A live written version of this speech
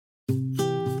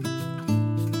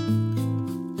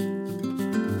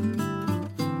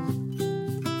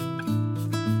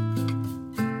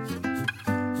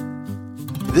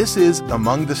This is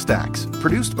Among the Stacks,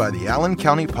 produced by the Allen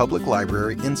County Public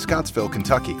Library in Scottsville,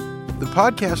 Kentucky, the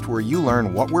podcast where you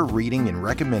learn what we're reading and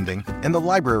recommending and the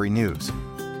library news.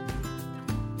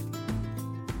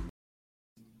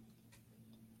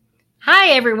 Hi,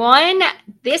 everyone.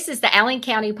 This is the Allen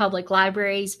County Public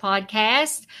Library's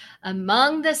podcast,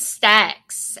 Among the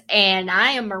Stacks. And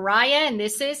I am Mariah, and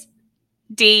this is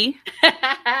Dee.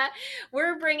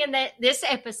 We're bringing this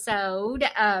episode,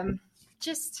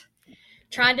 just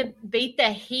trying to beat the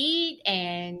heat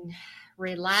and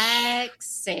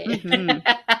relax and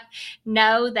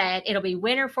know that it'll be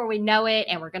winter before we know it,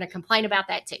 and we're going to complain about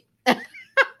that too.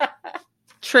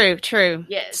 True.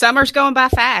 Yes. Summer's going by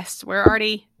fast. We're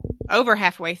already over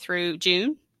halfway through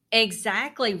June.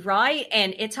 Exactly right.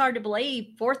 And it's hard to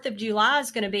believe 4th of July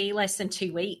is going to be less than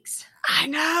 2 weeks. I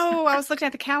know. I was looking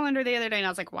at the calendar the other day and I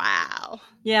was like, wow.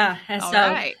 Yeah. And All so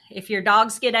right. if your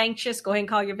dogs get anxious, go ahead and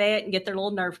call your vet and get their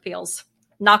little nerve pills.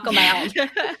 Knock them out.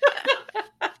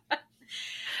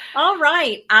 All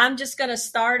right. I'm just going to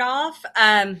start off.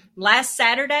 Last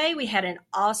Saturday, we had an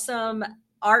awesome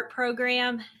art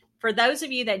program. For those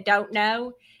of you that don't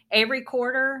know, every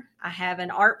quarter I have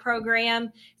an art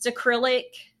program. It's acrylic.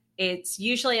 It's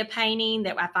usually a painting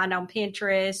that I find on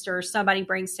Pinterest or somebody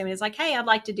brings to me. It's like, hey, I'd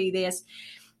like to do this.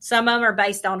 Some of them are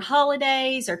based on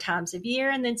holidays or times of year.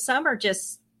 And then some are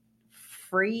just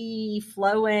free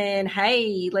flowing.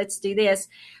 Hey, let's do this.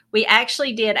 We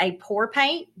actually did a pour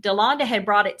paint. Delonda had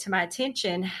brought it to my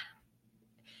attention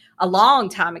a long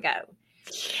time ago.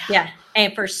 Yeah.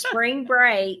 And for spring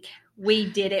break, we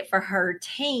did it for her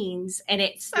teens. And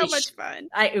it's so much fun.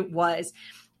 It was.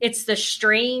 It's the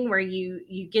string where you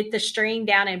get the string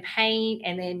down in paint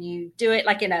and then you do it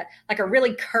like in a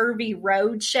really curvy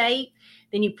road shape.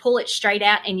 Then you pull it straight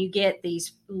out and you get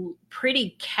these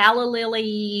pretty calla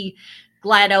lily,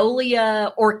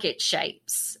 gladiolus orchid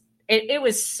shapes. It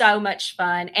was so much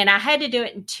fun. And I had to do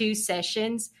it in 2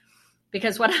 sessions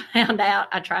because what I found out,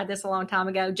 I tried this a long time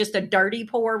ago, just a dirty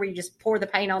pour where you just pour the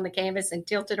paint on the canvas and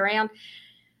tilt it around.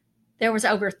 There was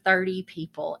over 30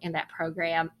 people in that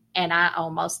program. And I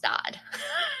almost died.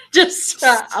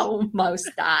 Almost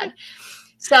died.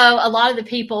 So a lot of the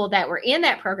people that were in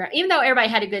that program, even though everybody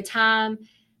had a good time,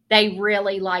 they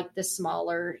really liked the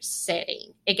smaller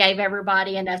setting. It gave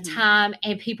everybody enough time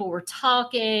and people were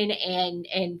talking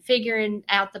and figuring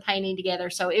out the painting together.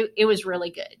 So it was really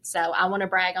good. So I want to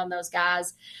brag on those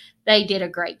guys. They did a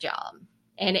great job.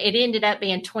 And it ended up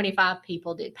being 25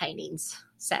 people did paintings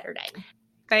Saturday.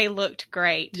 They looked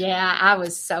great. Yeah, I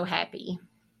was so happy.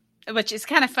 Which is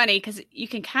kind of funny because you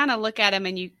can kind of look at them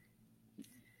and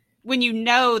when you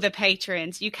know the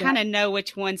patrons, you kind of know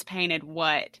which ones painted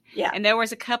what. Yeah. And there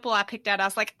was a couple I picked out. I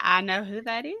was like, I know who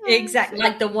that is. Exactly.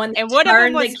 Like the one that and one of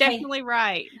them was definitely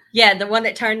right. Yeah. The one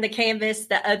that turned the canvas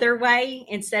the other way.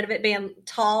 Instead of it being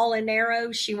tall and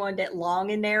narrow, she wanted it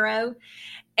long and narrow.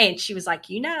 And she was like,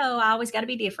 I always got to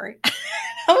be different.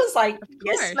 I was like,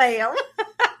 yes, ma'am.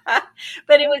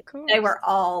 But they were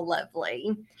all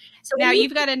lovely. So now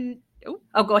you've got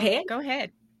go ahead. Go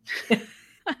ahead.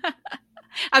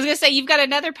 I was going to say, you've got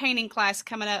another painting class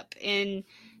coming up in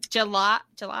July.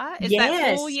 Is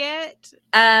that full yet?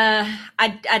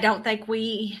 I don't think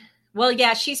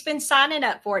she's been signing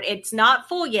up for it. It's not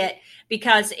full yet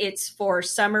because it's for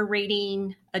summer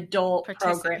reading adult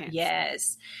program.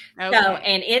 Yes. Okay. So,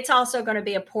 and it's also going to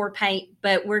be a pour paint,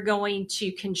 but we're going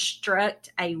to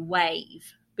construct a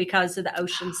wave because of the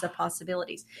oceans of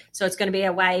possibilities. So it's going to be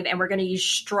a wave and we're going to use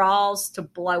straws to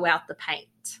blow out the paint.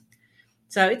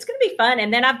 So it's going to be fun.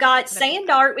 And then I've got sand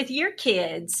art with your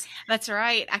kids. That's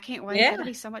right. I can't wait. Yeah. That'll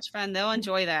be so much fun. They'll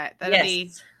enjoy that. That'll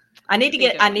be. I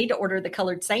need to order the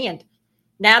colored sand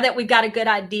now that we've got a good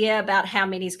idea about how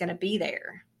many's going to be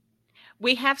there.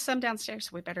 We have some downstairs,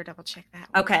 so we better double check that.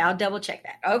 Okay. I'll double check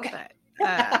that. Okay.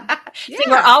 But, See,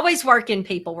 we're always working,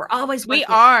 people. We're always working.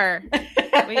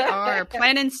 We are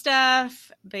planning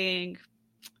stuff, trying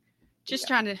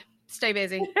to stay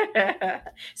busy.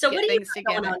 So what are you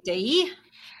going on, Dee?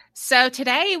 So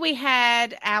today we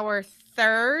had our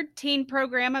 3rd teen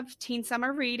program of Teen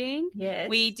Summer Reading. Yes.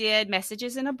 We did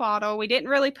Messages in a Bottle. We didn't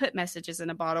really put messages in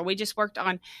a bottle. We just worked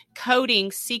on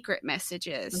coding secret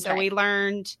messages. Okay. So we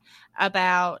learned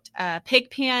about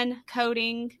Pigpen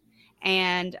coding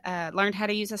and learned how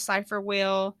to use a cipher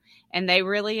wheel, and they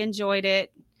really enjoyed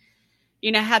it.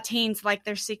 You know how teens like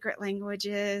their secret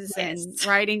languages and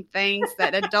writing things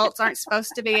that adults aren't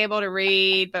supposed to be able to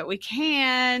read, but we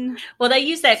can. Well, they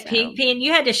use that Pigpen.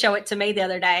 You had to show it to me the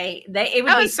other day. It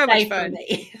would be so much fun for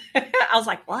me. I was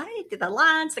like, what? The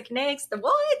lines, the connects, the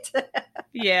what?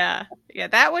 Yeah.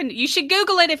 That one, you should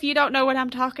Google it if you don't know what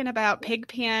I'm talking about.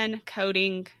 Pigpen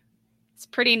coding It's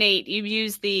pretty neat. You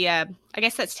use the, I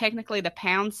guess that's technically the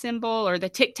pound symbol or the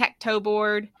tic-tac-toe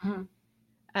board. Mm-hmm.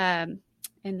 And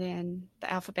then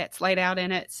the alphabet's laid out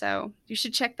in it. So you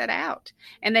should check that out.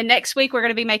 And then next week, we're going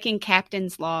to be making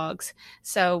captain's logs.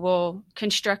 So we'll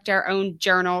construct our own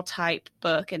journal type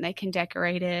book, and they can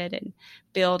decorate it and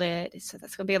build it. So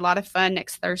that's going to be a lot of fun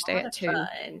next Thursday at 2.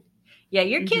 Fun. Yeah,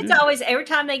 your kids always, every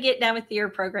time they get done with their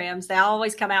programs, they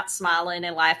always come out smiling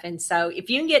and laughing. So if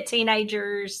you can get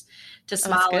teenagers to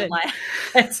smile and laugh,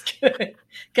 that's good.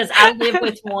 Because I live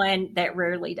with one that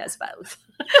rarely does both.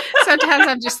 Sometimes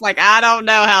I'm just like, I don't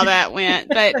know how that went,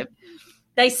 but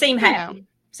they seem happy.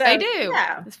 So, they do,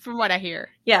 yeah. From what I hear.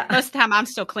 Yeah. Most of the time I'm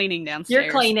still cleaning downstairs.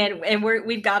 You're cleaning, and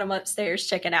we've got them upstairs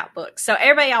checking out books. So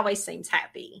everybody always seems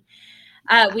happy.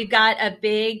 We've got a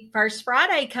big First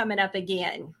Friday coming up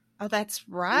again. Oh, that's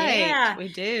right. Yeah. We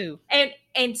do.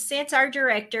 And since our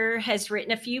director has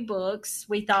written a few books,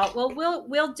 we thought, well,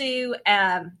 we'll do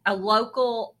a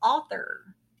local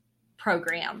author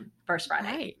program First Friday.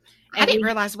 Right. I didn't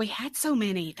realize we had so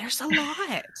many. There's a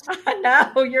lot.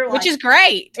 I know. You're like, which is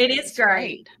great. It is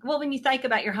great. Well, when you think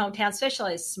about your hometown,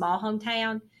 especially a small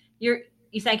hometown, you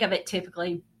think of it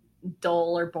typically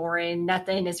dull or boring.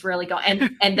 Nothing is really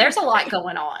going, and there's a lot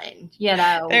going on,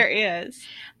 There is.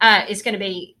 It's going to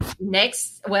be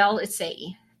next, well, let's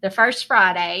see, the first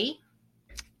Friday,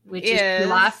 which is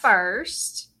July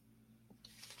 1st.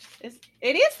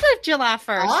 It is the July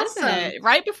 1st, awesome. Isn't it?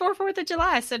 Right before 4th of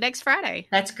July, so next Friday.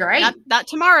 That's great. Not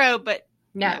tomorrow, but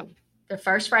no, the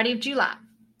first Friday of July.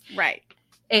 Right.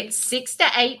 It's 6 to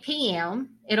 8 p.m.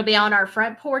 It'll be on our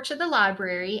front porch of the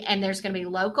library, and there's going to be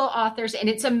local authors, and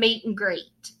it's a meet and greet.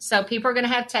 So people are going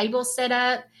to have tables set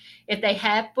up. If they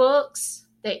have books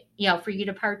that, for you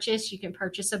to purchase, you can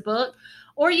purchase a book,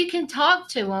 or you can talk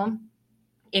to them.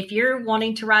 If you're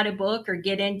wanting to write a book or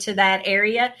get into that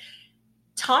area,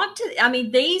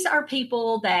 these are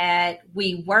people that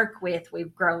we work with,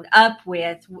 we've grown up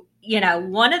with.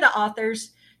 One of the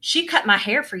authors, she cut my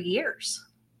hair for years.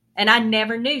 And I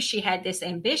never knew she had this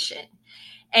ambition.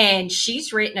 And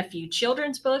she's written a few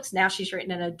children's books. Now she's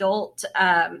written an adult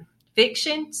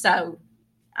fiction. So,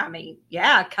 come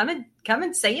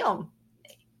and see them.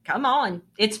 Come on.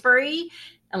 It's free.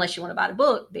 Unless you want to buy the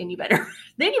book, then you better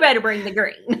bring the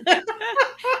green.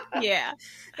 Yeah.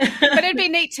 But it'd be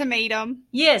neat to meet them.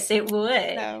 Yes, it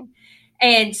would. So.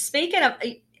 And speaking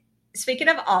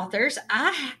of authors,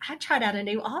 I tried out a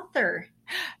new author.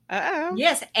 Uh-oh.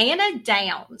 Yes, Anna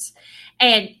Downs.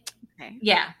 And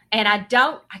yeah, and I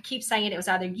keep saying it was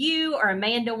either you or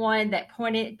Amanda one that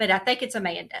pointed, but I think it's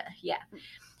Amanda. Yeah.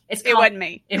 It wasn't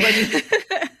me. It wasn't.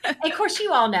 Of course,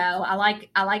 you all know I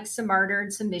like some murder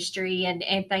and some mystery and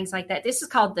things like that. This is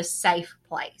called The Safe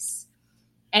Place.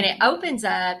 And it opens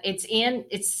up,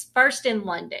 it's first in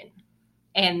London.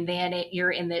 And then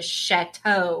you're in this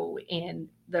chateau in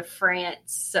the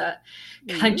France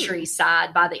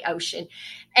countryside by the ocean.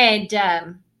 And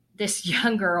this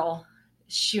young girl,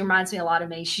 she reminds me a lot of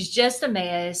me. She's just a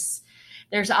mess.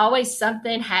 There's always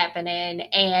something happening.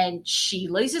 And she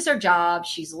loses her job.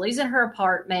 She's losing her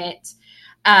apartment.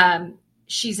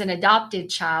 She's an adopted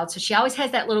child. So she always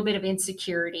has that little bit of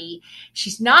insecurity.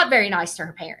 She's not very nice to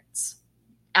her parents,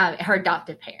 her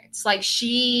adopted parents. Like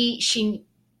she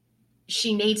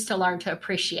needs to learn to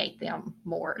appreciate them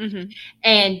more. Mm-hmm.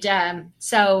 And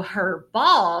so her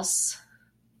boss,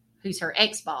 who's her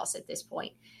ex-boss at this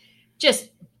point,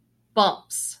 just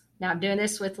bumps. Now I'm doing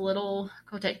this with little,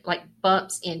 like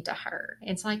bumps into her. And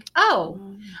it's like, oh,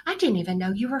 I didn't even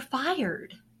know you were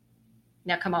fired.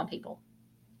 Now come on, people.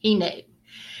 He knew.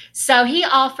 So he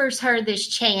offers her this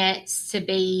chance to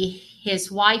be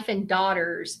his wife and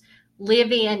daughter's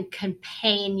live-in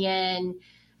companion,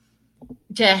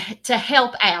 to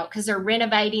help out because they're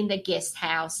renovating the guest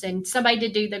house and somebody to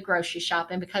do the grocery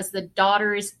shopping because the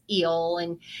daughter is ill.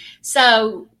 And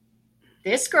so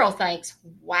this girl thinks,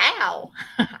 wow,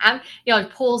 it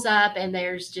pulls up and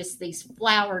there's just these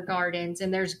flower gardens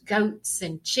and there's goats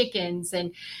and chickens.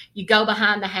 And you go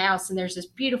behind the house and there's this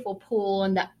beautiful pool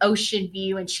and the ocean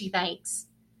view. And she thinks,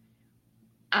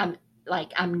 I'm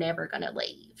never going to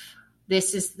leave.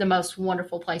 This is the most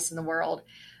wonderful place in the world.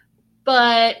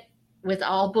 But with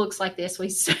all books like this, we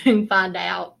soon find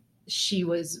out she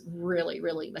was really,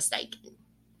 really mistaken.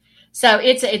 So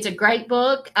it's a great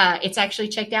book. It's actually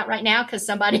checked out right now because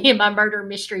somebody in my murder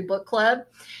mystery book club,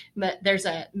 there's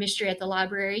a mystery at the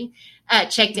library,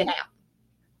 checked it out.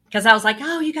 Because I was like,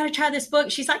 oh, you got to try this book.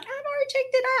 She's like, I've already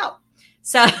checked it out.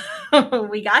 So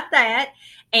we got that.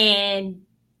 And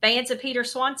fans of Peter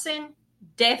Swanson,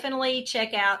 definitely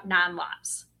check out 9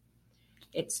 Lives.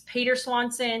 It's Peter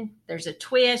Swanson. There's a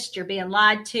twist. You're being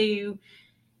lied to.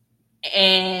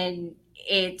 and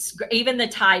it's even the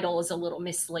title is a little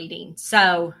misleading.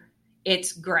 So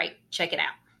it's great. Check it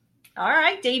out. All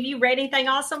right, Dave, you read anything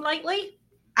awesome lately?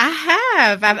 I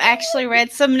have. I've actually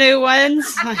read some new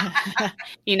ones.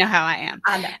 You know how I am.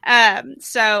 I know.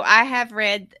 So I have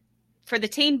read, for the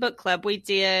Teen Book Club, we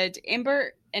did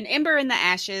Ember in the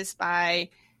Ashes by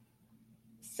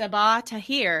Sabaa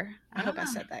Tahir. I hope I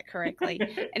said that correctly.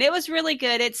 And it was really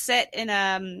good. It's set in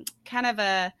kind of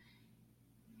a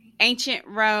ancient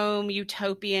Rome,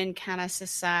 utopian kind of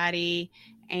society.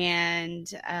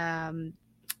 And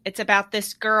it's about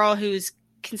this girl who's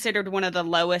considered one of the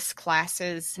lowest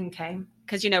classes. Okay.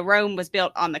 Because, Rome was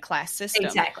built on the class system.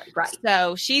 Exactly, right.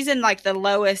 So she's in like the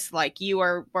lowest, like you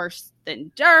are worse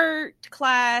than dirt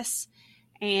class.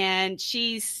 And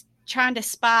she's trying to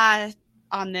spy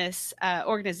on this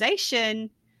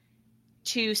organization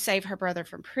to save her brother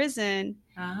from prison.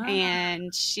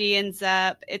 And she ends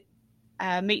up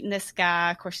meeting this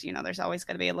guy. Of course, there's always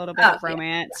going to be a little bit of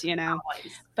romance,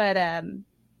 Always. But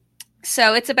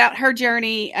so it's about her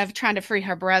journey of trying to free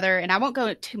her brother. And I won't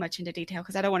go too much into detail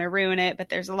because I don't want to ruin it, but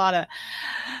there's a lot of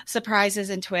surprises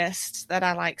and twists that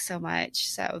I like so much.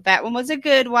 So that one was a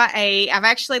good YA. I've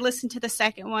actually listened to the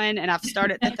second one and I've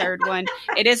started the third one.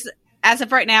 It is, as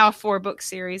of right now, a 4-book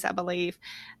series, I believe.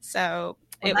 So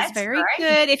it was very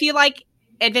good. If you like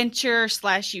adventure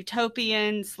 /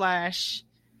 utopian /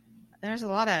 there's a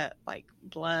lot of like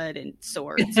blood and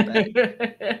swords. But,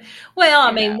 well,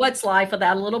 I mean, what's life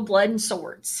without a little blood and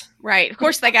swords? Right. Of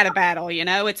course, they got a battle,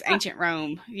 it's ancient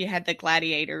Rome. You had the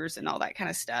gladiators and all that kind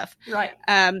of stuff. Right.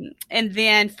 And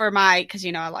then for because,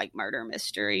 I like murder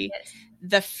mystery, yes.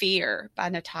 The Fear by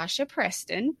Natasha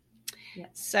Preston. Yes.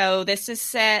 So this is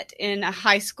set in a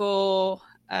high school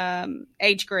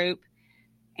age group.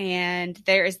 And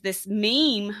there is this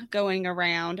meme going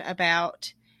around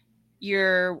about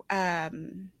your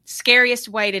scariest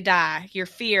way to die, your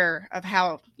fear of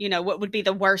how, what would be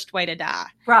the worst way to die.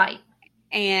 Right.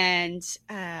 And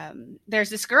there's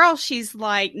this girl, she's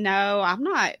like, no, I'm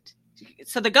not.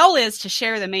 So the goal is to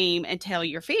share the meme and tell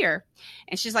your fear.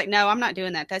 And she's like, no, I'm not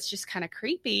doing that. That's just kind of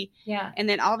creepy. Yeah. And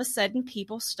then all of a sudden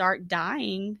people start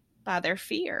dying by their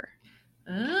fear.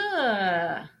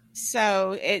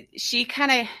 So she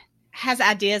kind of has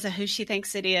ideas of who she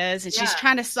thinks it is, and she's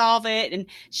trying to solve it, and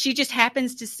she just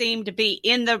happens to seem to be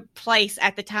in the place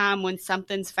at the time when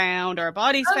something's found or a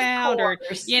body's found,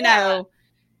 course. or know.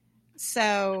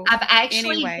 So I've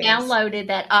actually downloaded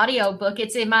that audiobook.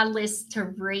 It's in my list to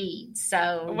read.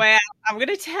 So well, I'm going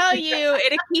to tell you,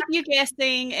 it'll keep you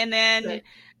guessing, and then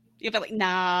you'll be like,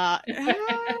 nah,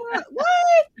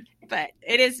 what? But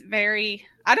it is very,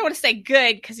 I don't want to say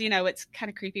good because, it's kind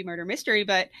of creepy murder mystery,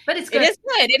 but it's good. It is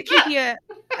good. It'll keep you,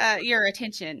 your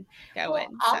attention going.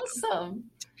 Well, awesome. So.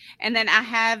 And then I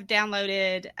have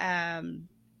downloaded, I'm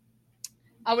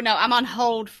on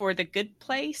hold for The Good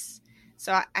Place.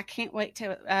 So I can't wait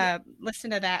to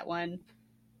listen to that one.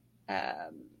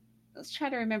 Let's try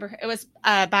to remember. It was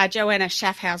by Joanna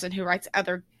Schaffhausen, who writes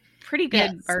other pretty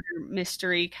good murder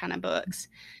mystery kind of books.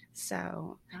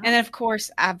 So, and then of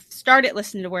course I've started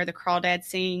listening to Where the Crawdad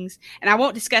Sings, and I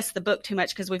won't discuss the book too much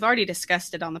because we've already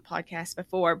discussed it on the podcast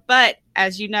before, but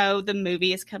as you know, the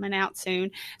movie is coming out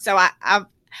soon. So I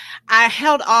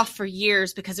held off for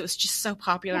years because it was just so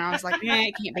popular. I was like,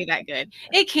 it can't be that good.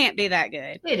 It can't be that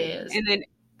good. It is. And then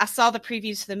I saw the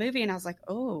previews for the movie and I was like,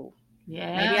 oh,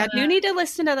 yeah, maybe I do need to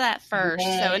listen to that first.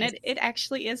 Yes. So, and it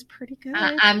actually is pretty good.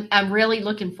 I'm really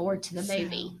looking forward to the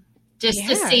movie. Just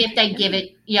to see if they give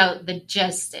it, the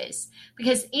justice.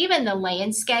 Because even the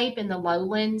landscape in the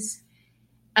lowlands,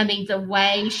 I mean, the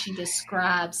way she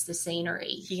describes the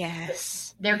scenery.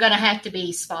 Yes. They're going to have to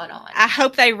be spot on. I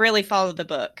hope they really follow the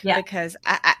book. Yeah. Because,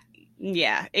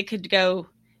 it could go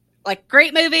like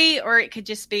great movie, or it could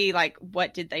just be like,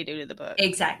 what did they do to the book?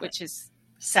 Exactly. Which is,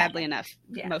 sadly enough,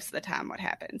 most of the time what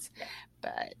happens. Yeah.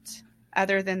 But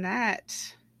other than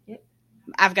that,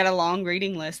 I've got a long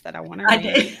reading list that I want to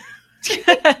read.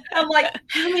 I'm like,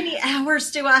 how many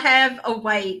hours do I have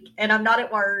awake? And I'm not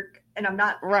at work, and I'm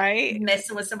not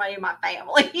messing with somebody in my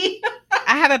family.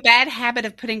 I have a bad habit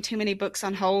of putting too many books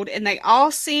on hold, and they all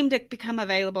seem to become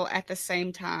available at the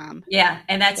same time. Yeah,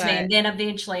 and that's me. And then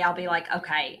eventually I'll be like,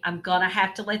 okay, I'm going to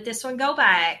have to let this one go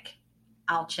back.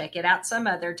 I'll check it out some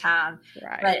other time.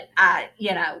 Right. But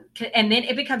and then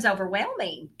it becomes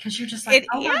overwhelming because you're just like,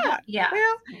 yeah.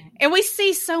 Well, and we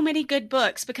see so many good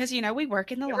books because, we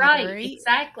work in the library. Right,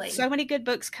 exactly. So many good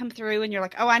books come through and you're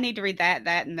like, oh, I need to read that,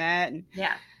 and that. And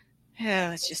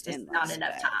it's just not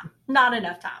enough time. Not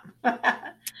enough time.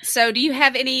 So do you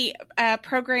have any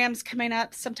programs coming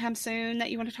up sometime soon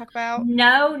that you want to talk about?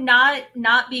 No,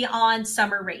 not beyond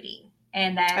summer reading.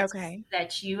 and that's Okay.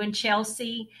 that's you and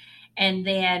Chelsea. And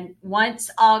then once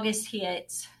August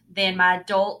hits, then my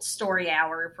adult story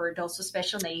hour for adults with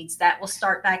special needs, that will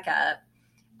start back up.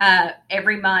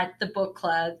 Every month, the book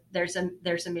club, there's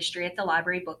a mystery at the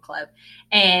library book club,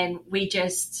 and we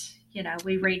just,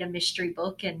 we read a mystery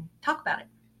book and talk about it.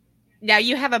 Now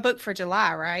you have a book for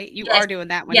July, right? You Yes. are doing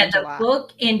that one Yeah, in July. the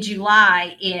book in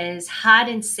July is Hide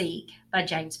and Seek by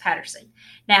James Patterson.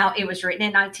 Now, it was written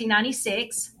in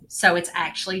 1996, so it's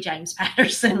actually James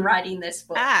Patterson writing this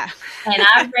book. Ah. And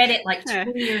I read it like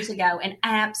 2 years ago and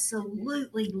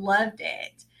absolutely loved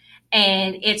it.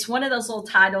 And it's one of those little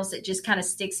titles that just kind of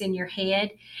sticks in your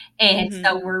head. And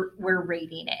so we're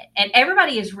reading it. And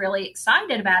everybody is really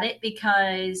excited about it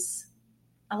because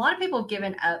a lot of people have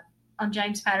given up on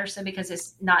James Patterson because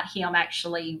it's not him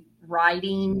actually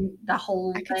writing the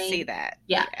whole thing. I can see that.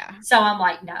 Yeah. So I'm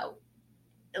like, no.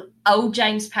 Oh,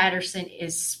 James Patterson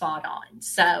is spot on.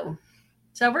 So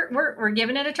we're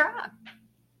giving it a try.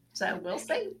 So we'll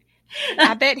see.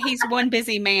 I bet he's one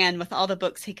busy man with all the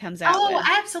books he comes out with. Oh,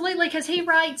 absolutely, because he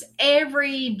writes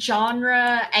every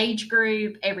genre, age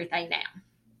group, everything now.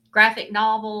 Graphic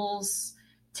novels,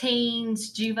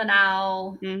 teens,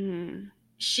 juvenile. Mm-hmm.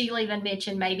 She'll even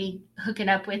mention maybe hooking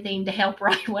up with him to help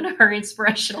write one of her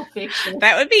inspirational fiction.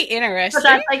 That would be interesting.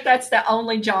 But I think that's the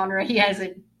only genre he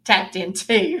hasn't tapped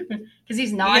into because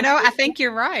he's not. I think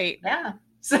you're right. Yeah.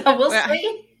 So we'll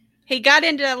see. He got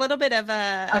into a little bit of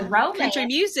a romance. Country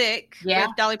music with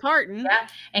Dolly Parton. Yeah.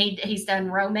 And he's done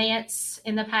romance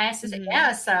in the past. Mm-hmm.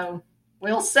 Yeah. So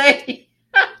we'll see.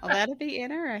 Well, that'll be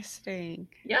interesting.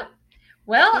 Yep.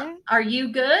 Well, Are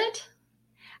you good?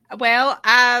 Well,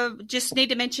 I just need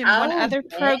to mention one other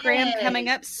program coming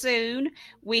up soon.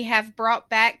 We have brought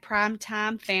back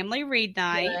Primetime Family Read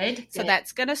Night. Good. So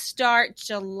that's going to start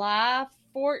July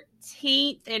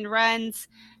 14th and runs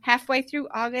halfway through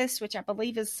August, which I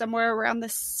believe is somewhere around the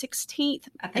 16th.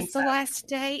 I think it's the last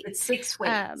date. It's 6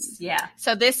 weeks. Yeah.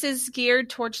 So this is geared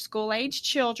towards school-age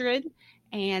children.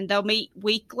 And they'll meet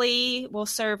weekly. We'll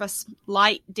serve a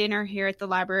light dinner here at the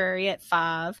library at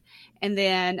 5. And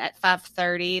then at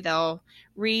 5:30, they'll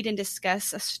read and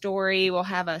discuss a story. We'll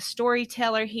have a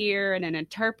storyteller here and an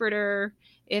interpreter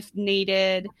if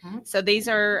needed. Mm-hmm. So these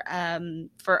are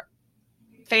for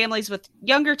families with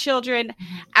younger children.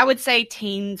 Mm-hmm. I would say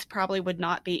teens probably would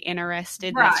not be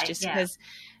interested. Right, that's just because,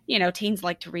 teens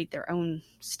like to read their own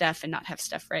stuff and not have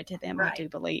stuff read to them, right. I do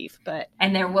believe.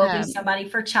 And there will be somebody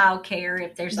for childcare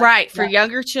if there's for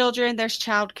younger children, there's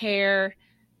childcare.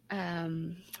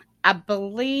 I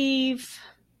believe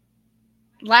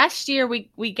last year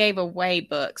we gave away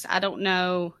books. I don't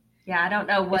know. Yeah, I don't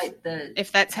know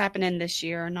if that's happening this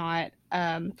year or not.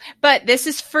 But this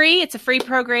is free. It's a free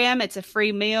program. It's a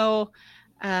free meal.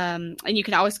 And you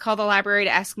can always call the library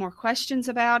to ask more questions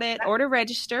about it or to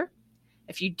register.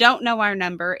 If you don't know our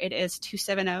number, it is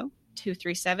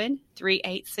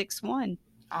 270-237-3861.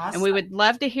 Awesome. And we would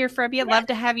love to hear from you. Love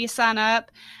to have you sign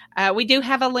up. We do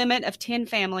have a limit of 10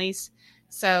 families.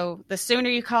 So the sooner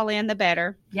you call in, the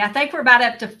better. Yeah, I think we're about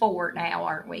up to 4 now,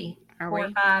 aren't we? Are 4 or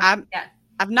 5?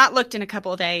 I've not looked in a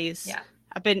couple of days. Yeah.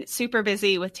 I've been super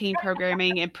busy with teen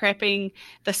programming and prepping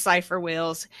the cipher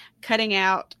wheels. Cutting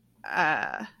out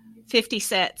 50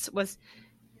 sets was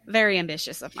very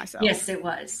ambitious of myself. Yes, it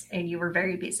was. And you were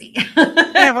very busy.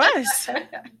 It was. A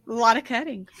lot of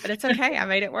cutting, but it's okay. I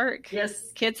made it work.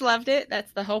 Yes. Kids loved it.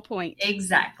 That's the whole point.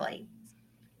 Exactly.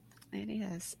 It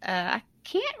is. I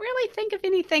can't really think of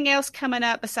anything else coming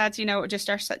up besides, just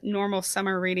our normal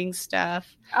summer reading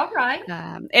stuff. All right.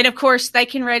 And of course, they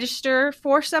can register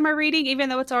for summer reading, even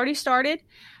though it's already started.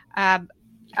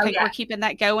 I think we're keeping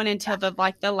that going until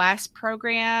the last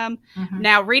program. Mm-hmm.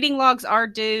 Now, reading logs are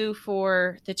due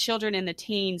for the children and the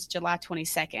teens July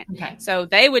 22nd. Okay. So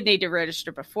they would need to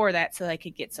register before that so they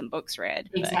could get some books read.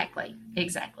 Exactly.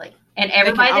 And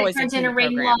everybody that turns in a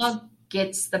reading log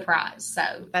gets the prize.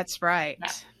 So that's right.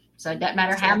 Yeah. So it doesn't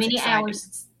matter how many hours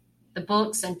it's the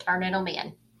books and turning them in.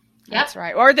 Yep. That's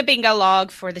right. Or the bingo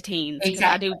log for the teens.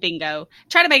 Exactly. I do bingo.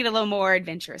 Try to make it a little more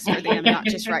adventurous for them, not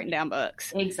just writing down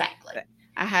books. Exactly. But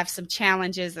I have some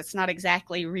challenges that's not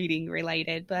exactly reading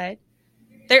related, but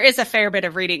there is a fair bit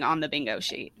of reading on the bingo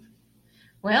sheet.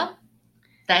 Well,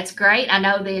 that's great. I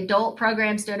know the adult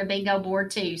program's doing a bingo board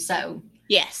too, so.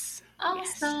 Yes. Awesome.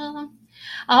 Yes.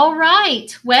 All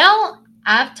right. Well,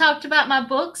 I've talked about my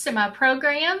books and my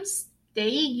programs.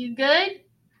 Dee, you good?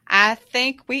 I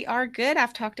think we are good.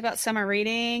 I've talked about summer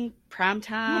reading,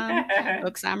 primetime,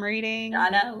 books I'm reading. I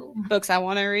know. Books I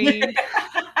want to read.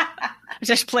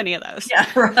 There's plenty of those. Yeah,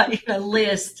 right. A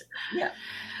list. Yeah.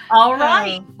 All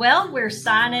right. Well, we're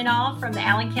signing off from the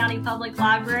Allen County Public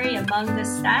Library, Among the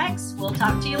Stacks. We'll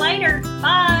talk to you later.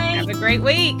 Bye. Have a great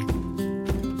week.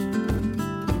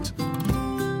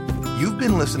 You've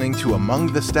been listening to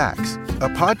Among the Stacks, a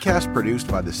podcast produced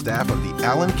by the staff of the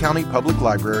Allen County Public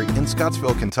Library in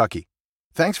Scottsville, Kentucky.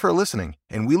 Thanks for listening,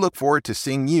 and we look forward to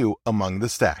seeing you among the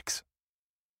stacks.